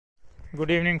Good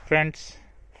evening, friends.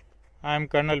 I am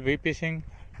Colonel VP Singh.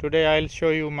 Today I will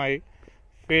show you my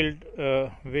field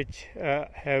which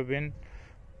have been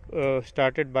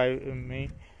started by me.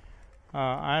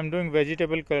 I am doing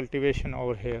vegetable cultivation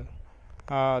over here.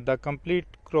 The complete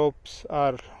crops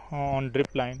are on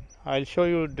drip line. I will show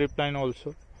you drip line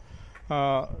also.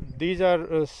 These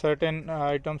are certain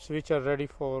items which are ready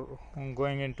for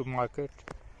going into market.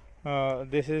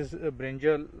 This is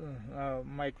brinjal.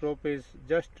 My crop is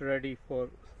just ready for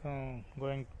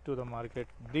going to the market.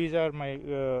 These are my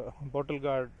bottle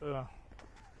guard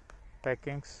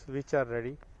packings which are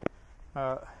ready.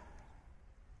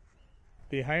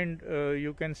 Behind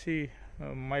you can see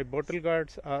my bottle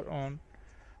guards are on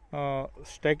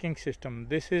stacking system.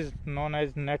 This is known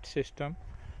as net system.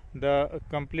 The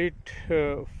complete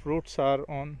fruits are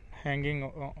on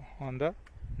hanging on the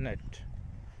net.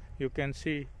 You can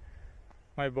see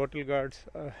my bottle guards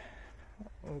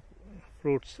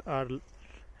fruits are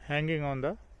hanging on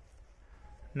the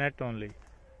net only.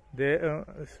 They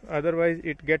otherwise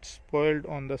it gets spoiled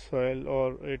on the soil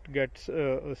or it gets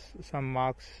some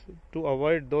marks. To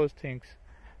avoid those things,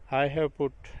 I have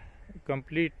put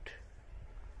complete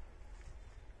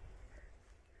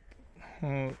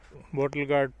bottle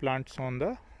guard plants on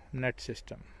the net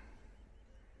system.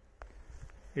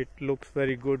 It looks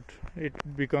very good.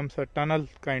 It becomes a tunnel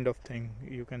kind of thing.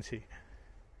 You can see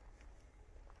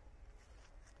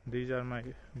these are my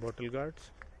bottle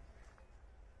guards,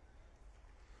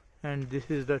 and this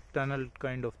is the tunnel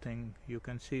kind of thing you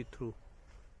can see through.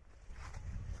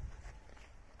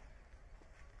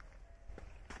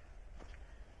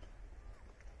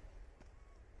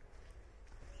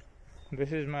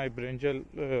 This is my brinjal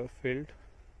field.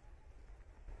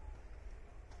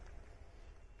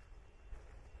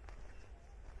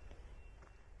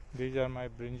 These are my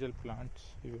brinjal plants.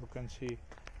 You can see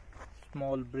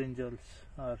small brinjals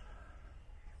are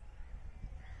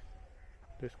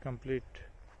this complete.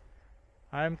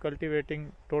 I am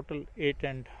cultivating total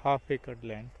 8.5 acre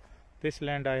land. This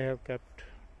land I have kept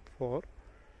for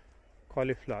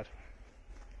cauliflower.